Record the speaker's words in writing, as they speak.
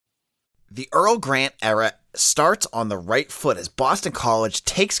The Earl Grant era starts on the right foot as Boston College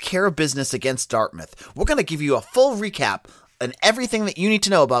takes care of business against Dartmouth. We're going to give you a full recap and everything that you need to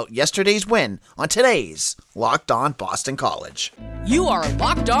know about yesterday's win on today's Locked On Boston College. You are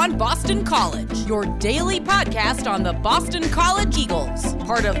Locked On Boston College, your daily podcast on the Boston College Eagles,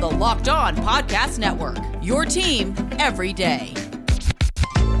 part of the Locked On Podcast Network, your team every day.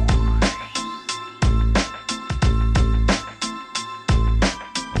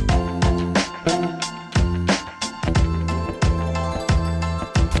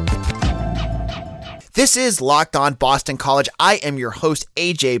 This is Locked On Boston College. I am your host,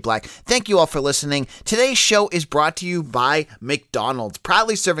 AJ Black. Thank you all for listening. Today's show is brought to you by McDonald's,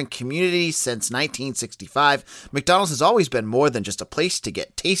 proudly serving communities since 1965. McDonald's has always been more than just a place to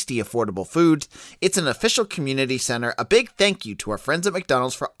get tasty, affordable food. It's an official community center. A big thank you to our friends at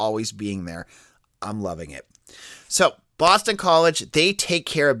McDonald's for always being there. I'm loving it. So, Boston College, they take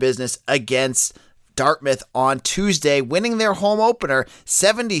care of business against Dartmouth on Tuesday, winning their home opener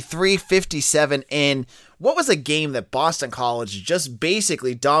 73-57 in what was a game that Boston College just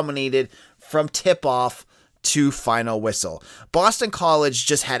basically dominated from tip-off to final whistle. Boston College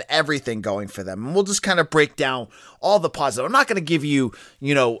just had everything going for them, and we'll just kind of break down all the positives. I'm not going to give you,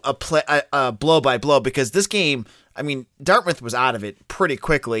 a blow-by-blow because this game, Dartmouth was out of it pretty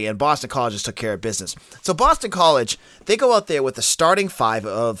quickly, and Boston College just took care of business. So Boston College, they go out there with the starting five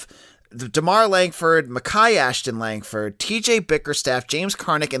of DeMar Langford, Mekhi Ashton Langford, TJ Bickerstaff, James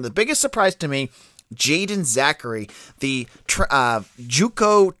Karnick, and the biggest surprise to me, Jaden Zachary, the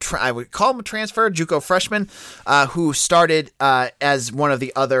JUCO, I would call him a transfer, JUCO freshman, who started as one of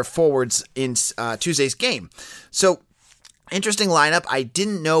the other forwards in Tuesday's game. So, interesting lineup. I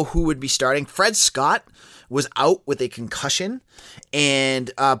didn't know who would be starting. Fred Scott was out with a concussion, and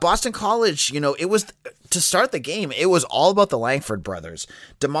Boston College, it was, to start the game, it was all about the Langford brothers.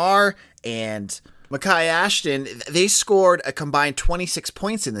 DeMar and Mekhi Ashton, they scored a combined 26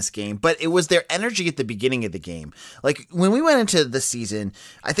 points in this game, but it was their energy at the beginning of the game. Like, when we went into the season,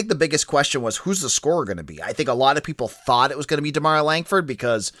 I think the biggest question was, who's the scorer going to be? I think a lot of people thought it was going to be DeMar Langford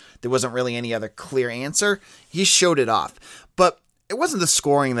because there wasn't really any other clear answer. He showed it off. But it wasn't the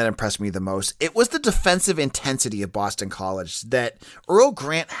scoring that impressed me the most. It was the defensive intensity of Boston College that Earl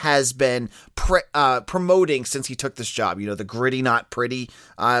Grant has been promoting since he took this job. The gritty, not pretty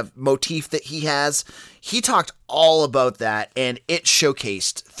motif that he has. He talked all about that, and it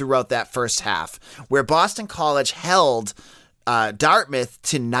showcased throughout that first half, where Boston College held Dartmouth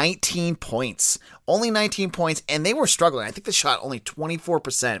to 19 points. Only 19 points, and they were struggling. I think they shot only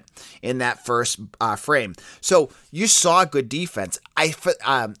 24% in that first frame. So you saw good defense. I think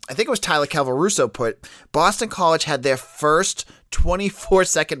it was Tyler Calvaruso put, Boston College had their first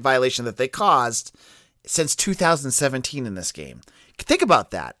 24-second violation that they caused since 2017 in this game. Think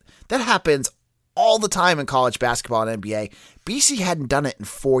about that. That happens all the time in college basketball and NBA. BC hadn't done it in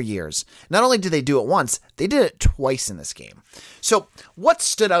 4 years. Not only did they do it once, they did it twice in this game. So what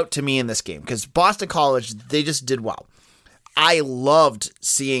stood out to me in this game? Because Boston College, they just did well. I loved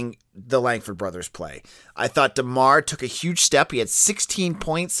seeing the Langford brothers play. I thought DeMar took a huge step. He had 16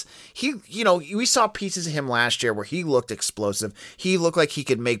 points. We saw pieces of him last year where he looked explosive. He looked like he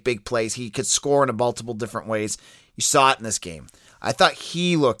could make big plays. He could score in multiple different ways. You saw it in this game. I thought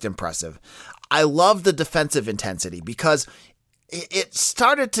he looked impressive. I love the defensive intensity because it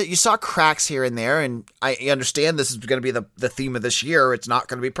started to, you saw cracks here and there, and I understand this is going to be the theme of this year. It's not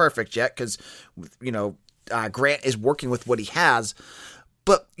going to be perfect yet because, Grant is working with what he has,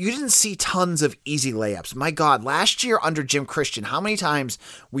 but you didn't see tons of easy layups. My God, last year under Jim Christian, how many times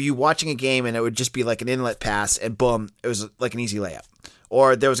were you watching a game and it would just be like an inlet pass and boom, it was like an easy layup?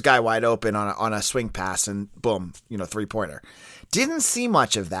 Or there was a guy wide open on a swing pass and boom, 3-pointer. Didn't see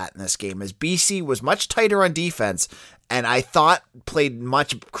much of that in this game as BC was much tighter on defense and I thought played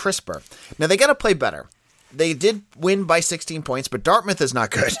much crisper. Now they got to play better. They did win by 16 points, but Dartmouth is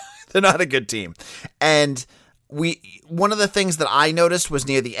not good. They're not a good team. And one of the things that I noticed was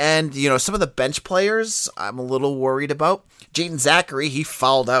near the end, some of the bench players I'm a little worried about. Jaden Zachary, he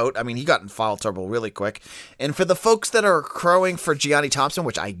fouled out. He got in foul trouble really quick. And for the folks that are crowing for Gianni Thompson,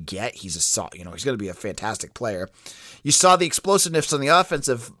 which I get, he's he's going to be a fantastic player. You saw the explosiveness on the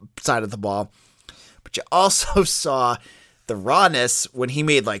offensive side of the ball, but you also saw the rawness when he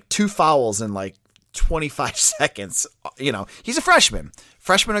made like 2 fouls in like 25 seconds. He's a freshman.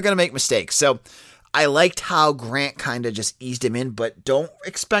 Freshmen are going to make mistakes. So I liked how Grant kind of just eased him in, but don't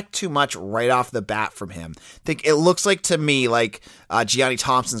expect too much right off the bat from him. I think it looks like to me like Gianni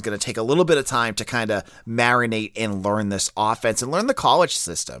Thompson's going to take a little bit of time to kind of marinate and learn this offense and learn the college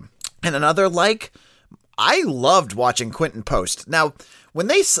system. And another I loved watching Quinton Post. Now, When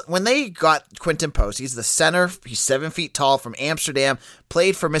they got Quinten Post, he's the center. He's 7 feet tall from Amsterdam.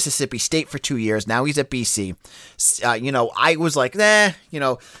 Played for Mississippi State for 2 years. Now he's at BC. I was like,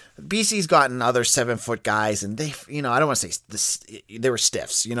 BC's gotten other 7-foot guys, and they, I don't want to say this. They were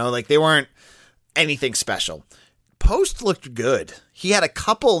stiffs. They weren't anything special. Post looked good. He had a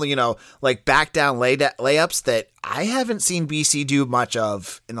couple, back down layups that I haven't seen BC do much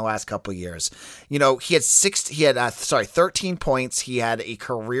of in the last couple of years. He had 13 points. He had a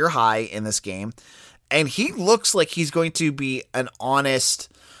career high in this game, and he looks like he's going to be an honest,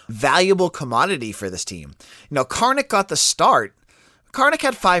 valuable commodity for this team. Karnik got the start. Karnik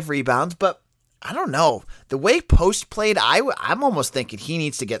had 5 rebounds, but I don't know. The way Post played, I'm almost thinking he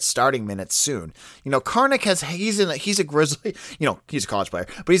needs to get starting minutes soon. Karnik he's a grizzly, he's a college player,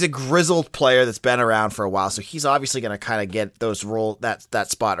 but he's a grizzled player that's been around for a while, so he's obviously going to kind of get that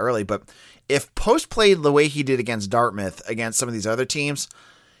spot early. But if Post played the way he did against Dartmouth, against some of these other teams,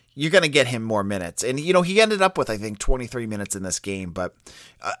 you're going to get him more minutes. And, he ended up with, I think, 23 minutes in this game, but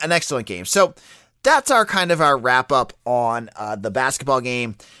an excellent game. So that's our wrap up on the basketball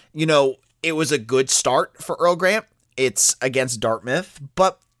game. It was a good start for Earl Grant. It's against Dartmouth,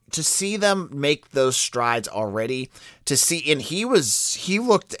 but to see them make those strides already, and he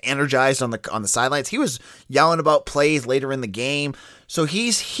looked energized on the sidelines. He was yelling about plays later in the game. So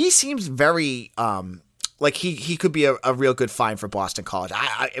he seems very like he could be a real good find for Boston College.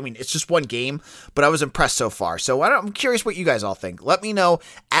 I mean, it's just one game, but I was impressed so far. So I'm curious what you guys all think. Let me know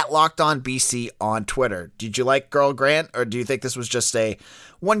at LockedOnBC on Twitter. Did you like Earl Grant, or do you think this was just a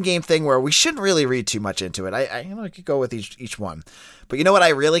one-game thing where we shouldn't really read too much into it? I could go with each one. But you know what I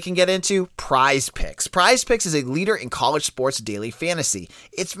really can get into? Prize Picks. Prize Picks is a leader in college sports daily fantasy.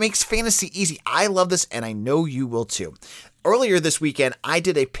 It makes fantasy easy. I love this, and I know you will too. Earlier this weekend, I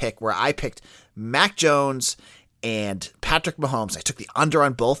did a pick where I picked Mac Jones and Patrick Mahomes. I took the under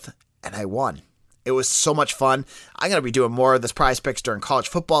on both, and I won. It was so much fun. I'm going to be doing more of this Prize Picks during college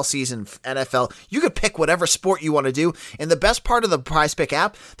football season, NFL. You could pick whatever sport you want to do. And the best part of the Prize Pick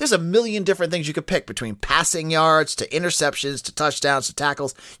app, there's a million different things you could pick, between passing yards to interceptions to touchdowns to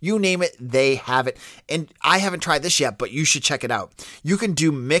tackles. You name it, they have it. And I haven't tried this yet, but you should check it out. You can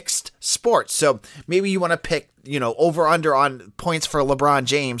do mixed sports. So maybe you want to pick, over under on points for LeBron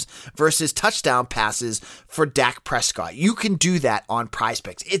James versus touchdown passes for Dak Prescott. You can do that on Prize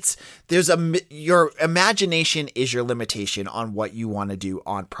Picks. Your imagination is your limitation on what you want to do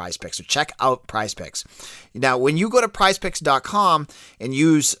on Prize Picks. So check out Prize Picks. Now, when you go to prizepicks.com and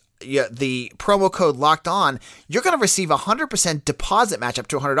use the promo code Locked On, you're going to receive a 100% deposit match up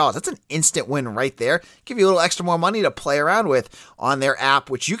to $100. That's an instant win right there. Give you a little extra more money to play around with on their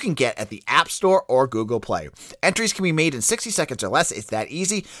app, which you can get at the App Store or Google Play. Entries can be made in 60 seconds or less. It's that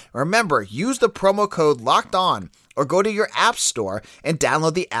easy. Remember, use the promo code Locked On or go to your App Store and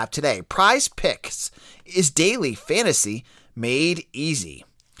download the app today. Prize Picks is daily fantasy made easy.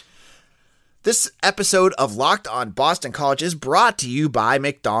 This episode of Locked On Boston College is brought to you by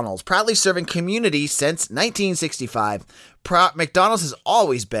McDonald's, proudly serving community since 1965. McDonald's has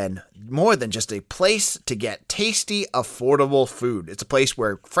always been more than just a place to get tasty, affordable food. It's a place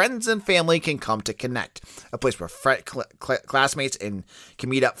where friends and family can come to connect. A place where classmates can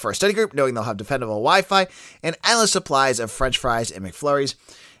meet up for a study group, knowing they'll have dependable Wi-Fi and endless supplies of French fries and McFlurries.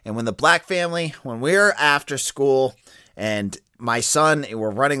 And when the Black family, when we're after school and my son,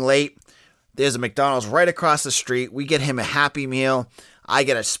 we're running late, there's a McDonald's right across the street. We get him a Happy Meal. I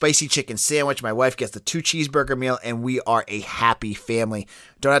get a spicy chicken sandwich. My wife gets the 2 cheeseburger meal, and we are a happy family.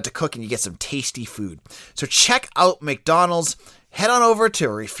 Don't have to cook, and you get some tasty food. So check out McDonald's. Head on over to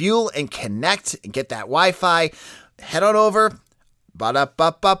Refuel and Connect and get that Wi-Fi. Head on over.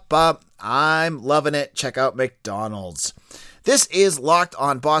 Ba-da-ba-ba-ba. I'm loving it. Check out McDonald's. This is Locked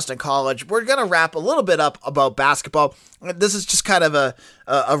On Boston College. We're going to wrap a little bit up about basketball. This is just kind of a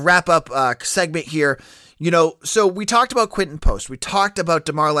wrap-up segment here. So we talked about Quinten Post. We talked about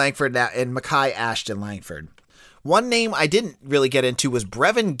DeMar Langford and Makai Ashton Langford. One name I didn't really get into was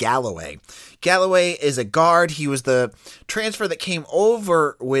Brevin Galloway. Galloway is a guard. He was the transfer that came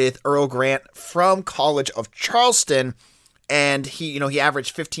over with Earl Grant from College of Charleston. And he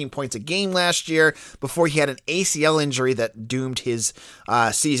averaged 15 points a game last year before he had an ACL injury that doomed his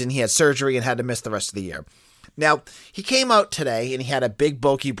season. He had surgery and had to miss the rest of the year. Now, he came out today and he had a big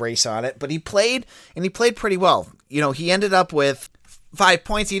bulky brace on it, but he played pretty well. He ended up with 5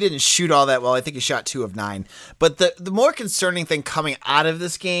 points. He didn't shoot all that well. I think he shot 2 of 9. But the more concerning thing coming out of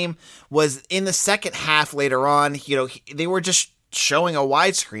this game was in the second half later on, they were just showing a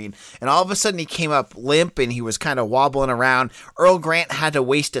widescreen, and all of a sudden he came up limp and he was kind of wobbling around. Earl Grant had to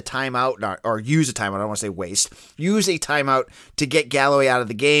waste a timeout, or use a timeout, I don't want to say waste, use a timeout to get Galloway out of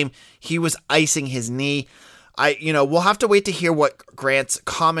the game. He was icing his knee. We'll have to wait to hear what Grant's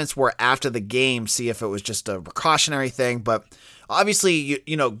comments were after the game, see if it was just a precautionary thing, but obviously,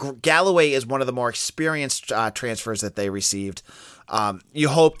 Galloway is one of the more experienced transfers that they received. You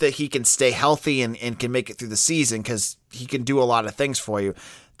hope that he can stay healthy and can make it through the season because he can do a lot of things for you.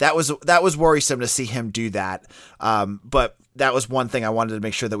 That was worrisome to see him do that. But that was one thing I wanted to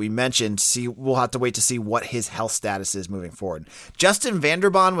make sure that we mentioned. We'll have to wait to see what his health status is moving forward. Justin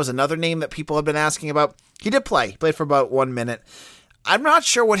Vanderbond was another name that people have been asking about. He did play. He played for about 1 minute. I'm not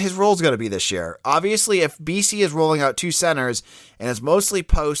sure what his role is going to be this year. Obviously, if BC is rolling out 2 centers and it's mostly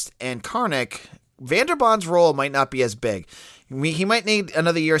Post and Karnik, Vanderbond's role might not be as big. He might need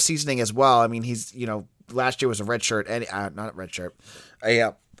another year of seasoning as well. I mean, he's, last year was a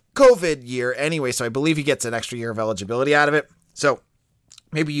COVID year anyway, so I believe he gets an extra year of eligibility out of it. So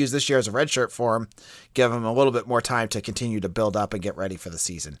maybe use this year as a redshirt for him, give him a little bit more time to continue to build up and get ready for the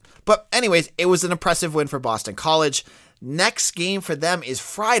season. But anyways, it was an impressive win for Boston College. Next game for them is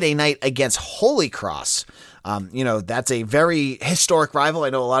Friday night against Holy Cross. That's a very historic rival. I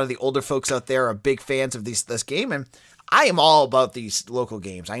know a lot of the older folks out there are big fans of this game, and I am all about these local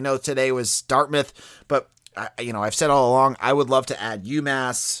games. I know today was Dartmouth, but I've said all along I would love to add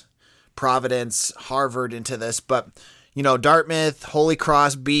UMass, Providence, Harvard into this, but Dartmouth, Holy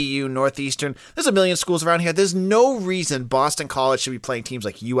Cross, BU, Northeastern, there's a million schools around here. There's no reason Boston College should be playing teams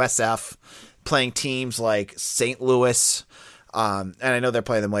like USF, playing teams like St. Louis, and I know they're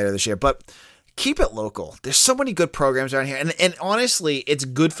playing them later this year, but keep it local. There's so many good programs around here, and honestly, it's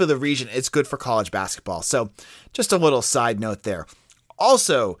good for the region. It's good for college basketball. So just a little side note there.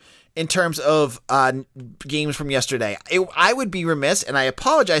 Also, in terms of games from yesterday, I would be remiss, and I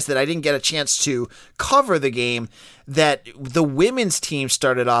apologize that I didn't get a chance to cover the game, that the women's team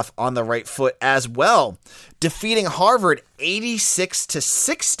started off on the right foot as well, defeating Harvard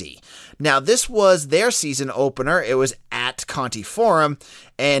 86-60. Now, this was their season opener. It was at Conti Forum,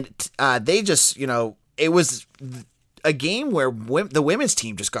 and they just, it was a game where the women's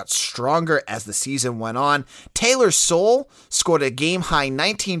team just got stronger as the season went on. Taylor Soule scored a game-high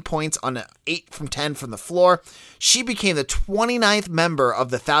 19 points on an 8 from 10 from the floor. She became the 29th member of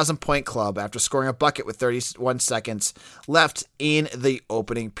the 1,000-point club after scoring a bucket with 31 seconds left in the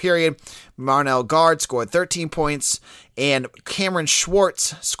opening period. Marnell Guard scored 13 points, and Cameron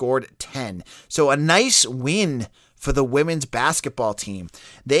Schwartz scored 10. So a nice win for the women's basketball team.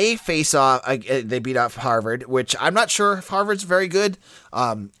 They face off, they beat off Harvard, which I'm not sure if Harvard's very good.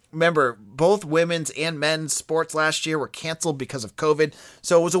 Remember, both women's and men's sports last year were canceled because of COVID.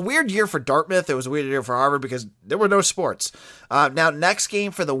 So it was a weird year for Dartmouth. It was a weird year for Harvard because there were no sports. Now, next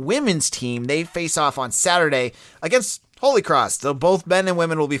game for the women's team, they face off on Saturday against Holy Cross. So both men and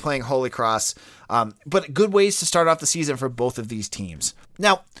women will be playing Holy Cross. But good ways to start off the season for both of these teams.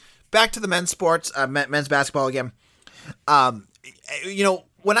 Now, back to the men's sports, men's basketball again.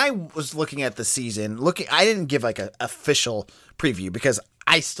 When I was looking at the season, I didn't give like an official preview because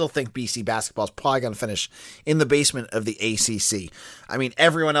I still think BC basketball is probably going to finish in the basement of the ACC. I mean,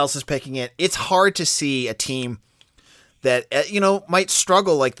 everyone else is picking it. It's hard to see a team that, might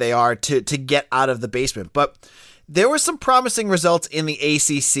struggle like they are to get out of the basement. But there were some promising results in the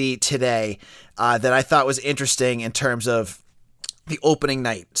ACC today that I thought was interesting in terms of the opening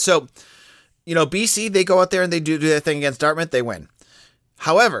night. So, BC, they go out there and they do their thing against Dartmouth. They win.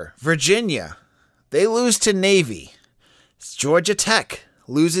 However, Virginia, they lose to Navy. Georgia Tech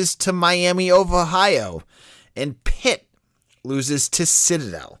loses to Miami of Ohio. And Pitt loses to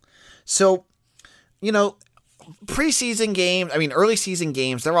Citadel. So, preseason games, early season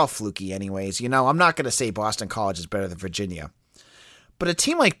games, they're all fluky anyways. I'm not going to say Boston College is better than Virginia. But a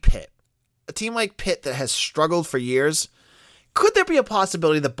team like Pitt that has struggled for years, could there be a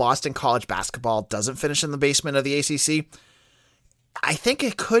possibility that Boston College basketball doesn't finish in the basement of the ACC? I think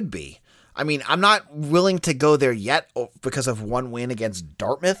it could be. I'm not willing to go there yet because of one win against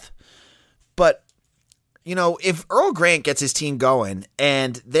Dartmouth. But, if Earl Grant gets his team going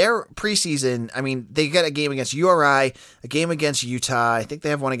and their preseason, they get a game against URI, a game against Utah. I think they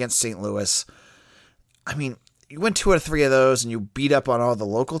have one against St. Louis. You win 2 out of 3 of those and you beat up on all the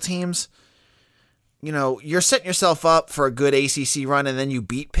local teams. You're setting yourself up for a good ACC run, and then you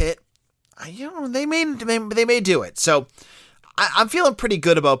beat Pitt. They may do it. So I'm feeling pretty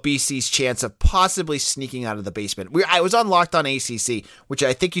good about BC's chance of possibly sneaking out of the basement. I was on Locked On ACC, which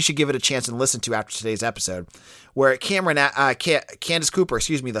I think you should give it a chance and listen to after today's episode. where Candace Cooper,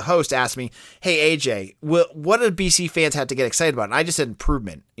 the host, asked me, hey, AJ, what do BC fans have to get excited about? And I just said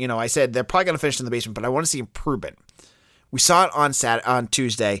improvement. I said they're probably going to finish in the basement, but I want to see improvement. We saw it on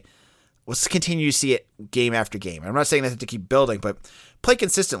Tuesday. Let's continue to see it game after game. I'm not saying that to keep building, but play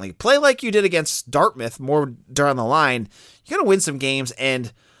consistently. Play like you did against Dartmouth more down the line. You're going to win some games,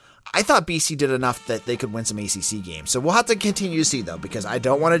 and I thought BC did enough that they could win some ACC games. So we'll have to continue to see, though, because I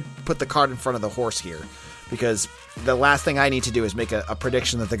don't want to put the cart in front of the horse here, because the last thing I need to do is make a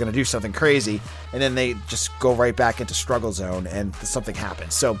prediction that they're going to do something crazy, and then they just go right back into struggle zone, and something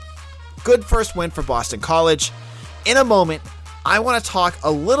happens. So good first win for Boston College. In a moment, I want to talk a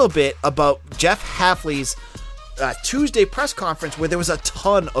little bit about Jeff Hafley's Tuesday press conference, where there was a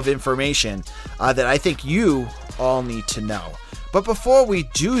ton of information that I think you all need to know. But before we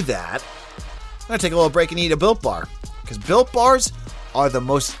do that, I'm going to take a little break and eat a Built Bar, because Built Bars are the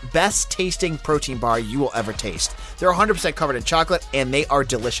most best tasting protein bar you will ever taste. They're 100% covered in chocolate, and they are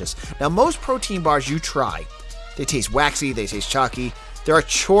delicious. Now, most protein bars you try, they taste waxy, they taste chalky, they're a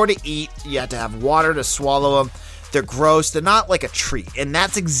chore to eat, you have to have water to swallow them. They're gross. They're not like a treat. And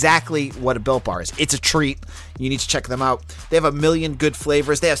that's exactly what a Built Bar is. It's a treat. You need to check them out. They have a million good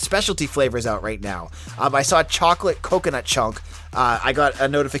flavors. They have specialty flavors out right now. I saw a chocolate coconut chunk. I got a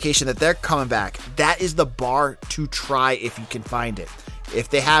notification that they're coming back. That is the bar to try if you can find it. If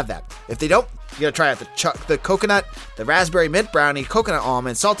they have that. If they don't, you gotta try out the coconut, the raspberry mint brownie, coconut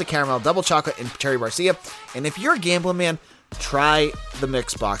almond, salted caramel, double chocolate, and cherry barcia. And if you're a gambling man, try the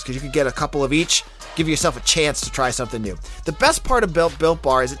mix box, because you can get a couple of each. Give yourself a chance to try something new. The best part of Built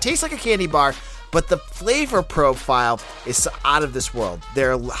Bar is it tastes like a candy bar, but the flavor profile is out of this world.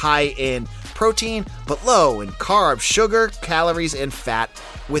 They're high in protein, but low in carbs, sugar, calories, and fat.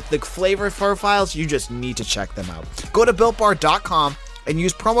 With the flavor profiles, you just need to check them out. Go to BuiltBar.com and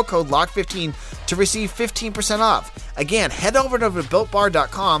use promo code LOCK15 to receive 15% off. Again, head over to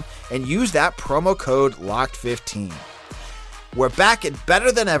BuiltBar.com and use that promo code LOCK15. We're back and better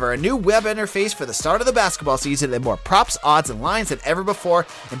than ever. A new web interface for the start of the basketball season, and more props, odds, and lines than ever before.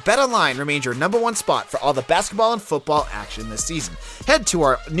 And BetOnline remains your number one spot for all the basketball and football action this season. Head to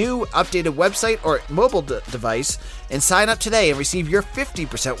our new updated website or mobile device and sign up today and receive your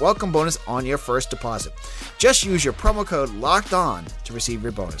 50% welcome bonus on your first deposit. Just use your promo code LOCKEDON to receive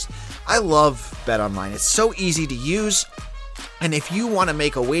your bonus. I love BetOnline. It's so easy to use. And if you want to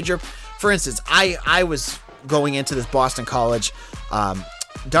make a wager, for instance, I was going into this Boston College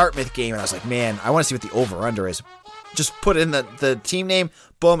Dartmouth game, and I was like, man, I want to see what the over-under is. Just put in the team name,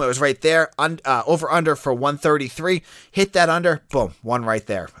 boom, it was right there. Over-under for 133. Hit that under, boom, one right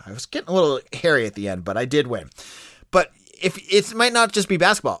there. I was getting a little hairy at the end, but I did win. But if it might not just be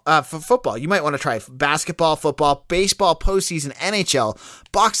basketball, for football, you might want to try basketball, football, baseball, postseason, NHL,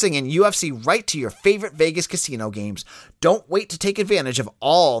 boxing, and UFC right to your favorite Vegas casino games. Don't wait to take advantage of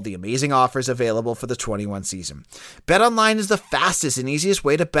all the amazing offers available for the 21 season. BetOnline is the fastest and easiest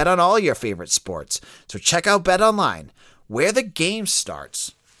way to bet on all your favorite sports. So check out BetOnline, where the game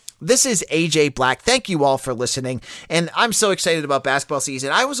starts. This is AJ Black. Thank you all for listening, and I'm so excited about basketball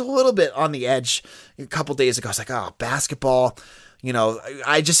season. I was a little bit on the edge a couple days ago. I was like, oh, basketball.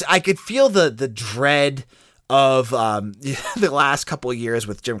 I could feel the dread of the last couple of years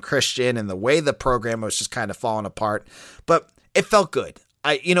with Jim Christian and the way the program was just kind of falling apart. But it felt good.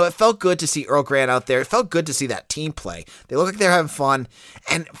 It felt good to see Earl Grant out there. It felt good to see that team play. They look like they're having fun.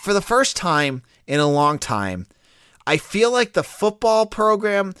 And for the first time in a long time, I feel like the football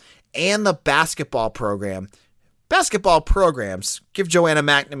program and the basketball programs, give Joanna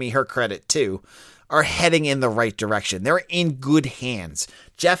McNamee her credit too, are heading in the right direction. They're in good hands.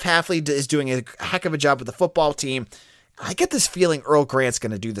 Jeff Hafley is doing a heck of a job with the football team. I get this feeling Earl Grant's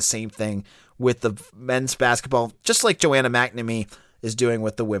going to do the same thing with the men's basketball, just like Joanna McNamee is doing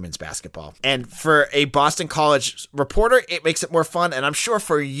with the women's basketball. And for a Boston College reporter, it makes it more fun. And I'm sure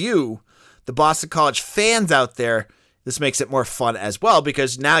for you, the Boston College fans out there, this makes it more fun as well,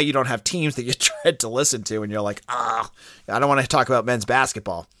 because now you don't have teams that you dread to listen to and you're like, I don't want to talk about men's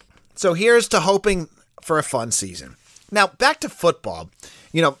basketball. So here's to hoping for a fun season. Now, back to football.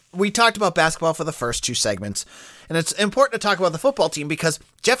 We talked about basketball for the first two segments, and it's important to talk about the football team because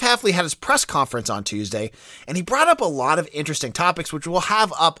Jeff Hafley had his press conference on Tuesday, and he brought up a lot of interesting topics, which we'll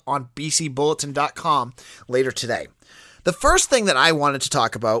have up on bcbulletin.com later today. The first thing that I wanted to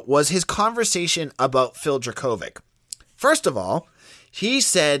talk about was his conversation about Phil Dracovic. First of all, he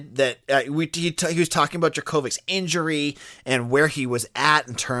said that he was talking about Drakovic's injury and where he was at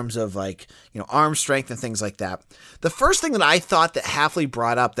in terms of arm strength and things like that. The first thing that I thought that Hafley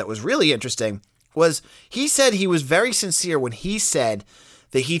brought up that was really interesting was he said he was very sincere when he said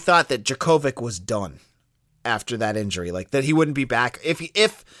that he thought that Dracovic was done. after that injury, like that he wouldn't be back.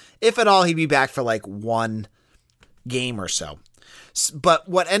 If at all, he'd be back for like one game or so. But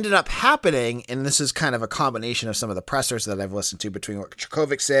what ended up happening, and this is kind of a combination of some of the pressers that I've listened to between what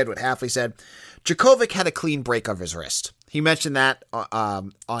Jurkovec said, what Hafley said, Jurkovec had a clean break of his wrist. He mentioned that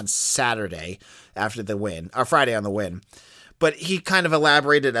on Saturday after the win, or Friday on the win. But he kind of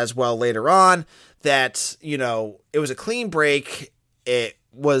elaborated as well later on that, you know, it was a clean break. It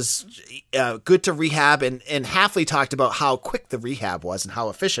was good to rehab, and Hafley talked about how quick the rehab was and how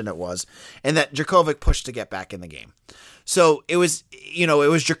efficient it was, and that Jurkovec pushed to get back in the game. So it was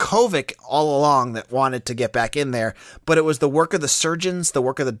Jurkovec all along that wanted to get back in there, but it was the work of the surgeons, the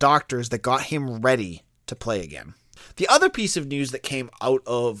work of the doctors that got him ready to play again. The other piece of news that came out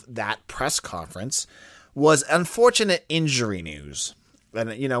of that press conference was unfortunate injury news.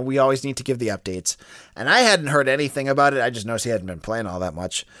 And, you know, we always need to give the updates. And I hadn't heard anything about it. I just noticed he hadn't been playing all that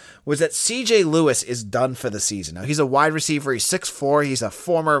much. Was that CJ Lewis is done for the season. Now, he's a wide receiver. He's 6'4". He's a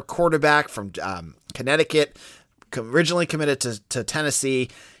former quarterback from Connecticut, originally committed to Tennessee.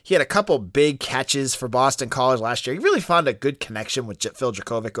 He had a couple big catches for Boston College last year. He really found a good connection with Phil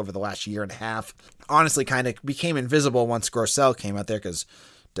Jurkovec over the last year and a half. Honestly, kind of became invisible once Grosel came out there because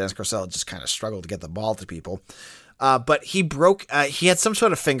Dennis Grosel just kind of struggled to get the ball to people. But he had some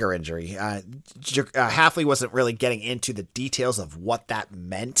sort of finger injury. Hafley wasn't really getting into the details of what that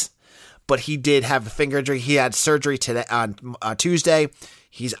meant, but he did have a finger injury. He had surgery today on Tuesday.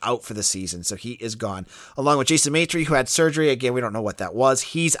 He's out for the season, so he is gone. Along with Jason Maitre, who had surgery. Again, we don't know what that was.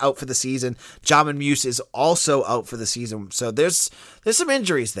 He's out for the season. Jamin Muse is also out for the season. So there's some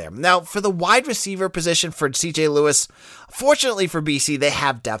injuries there. Now, for the wide receiver position for CJ Lewis, fortunately for BC, they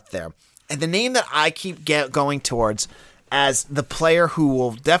have depth there. And the name that I keep going towards as the player who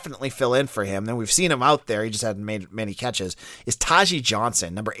will definitely fill in for him, and we've seen him out there, he just hadn't made many catches, is Taji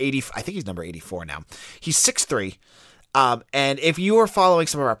Johnson, number 80. I think he's number 84 now. He's 6'3". And if you were following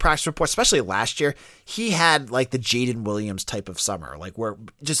some of our practice reports, especially last year, he had like the Jaden Williams type of summer, like where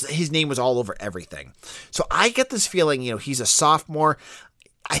just his name was all over everything. So I get this feeling, you know, he's a sophomore.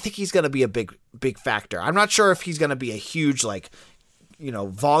 I think he's going to be a big factor. I'm not sure if he's going to be a huge, like, you know,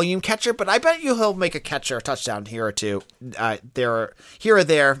 volume catcher, but I bet you he'll make a catch or a touchdown here or two, here or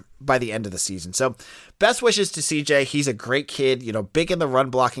there by the end of the season. So best wishes to CJ. He's a great kid, you know, big in the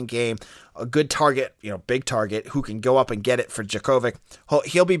run blocking game, a good target, you know, big target who can go up and get it for Jurkovec.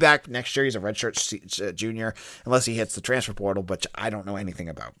 He'll be back next year. He's a redshirt junior unless he hits the transfer portal, which I don't know anything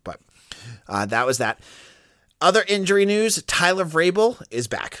about, but that was that. Other injury news, Tyler Vrabel is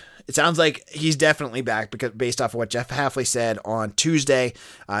back. It sounds like he's definitely back because based off of what Jeff Hafley said on Tuesday,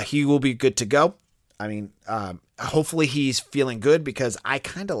 he will be good to go. I mean, hopefully he's feeling good because I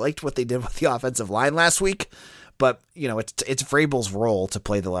kind of liked what they did with the offensive line last week. But, you know, it's Vrabel's role to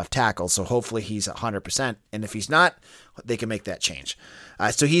play the left tackle, so hopefully he's 100%. And if he's not, they can make that change.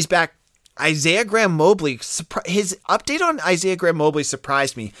 So he's back. Isaiah Graham Mobley, his update on Isaiah Graham Mobley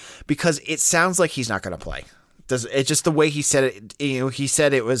surprised me because it sounds like he's not going to play. It's just the way he said it. You know, he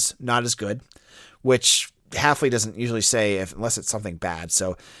said it was not as good, which Hafley doesn't usually say unless it's something bad.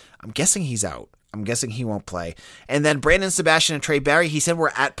 So I'm guessing he's out. I'm guessing he won't play. And then Brandon Sebastian and Trey Barry, he said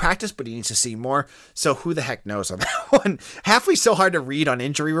we're at practice, but he needs to see more. So who the heck knows on that one? Hafley's so hard to read on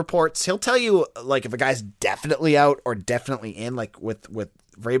injury reports. He'll tell you like if a guy's definitely out or definitely in, like with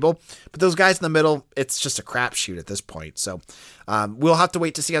Vrabel. But those guys in the middle, it's just a crapshoot at this point. So we'll have to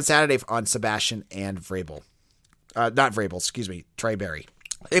wait to see on Saturday on Sebastian and Vrabel. Not Vrabel, excuse me, Trey Barry.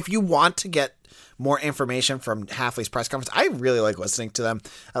 If you want to get more information from Hafley's press conference, I really like listening to them.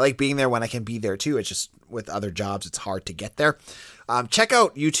 I like being there when I can be there too. It's just with other jobs, it's hard to get there. Check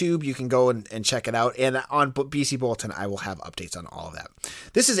out YouTube. You can go and check it out. And on BC Bulletin, I will have updates on all of that.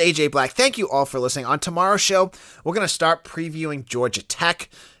 This is AJ Black. Thank you all for listening. On tomorrow's show, we're going to start previewing Georgia Tech.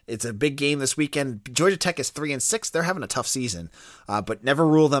 It's a big game this weekend. Georgia Tech is 3-6. They're having a tough season, but never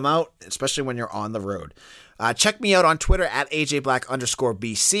rule them out, especially when you're on the road. Check me out on Twitter at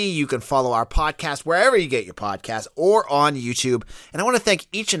AJBlack_BC. You can follow our podcast wherever you get your podcast or on YouTube. And I want to thank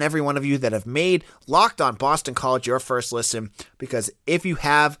each and every one of you that have made Locked On Boston College your first listen, because if you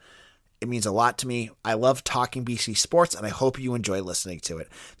have, it means a lot to me. I love talking BC sports, and I hope you enjoy listening to it.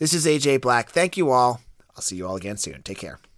 This is AJ Black. Thank you all. I'll see you all again soon. Take care.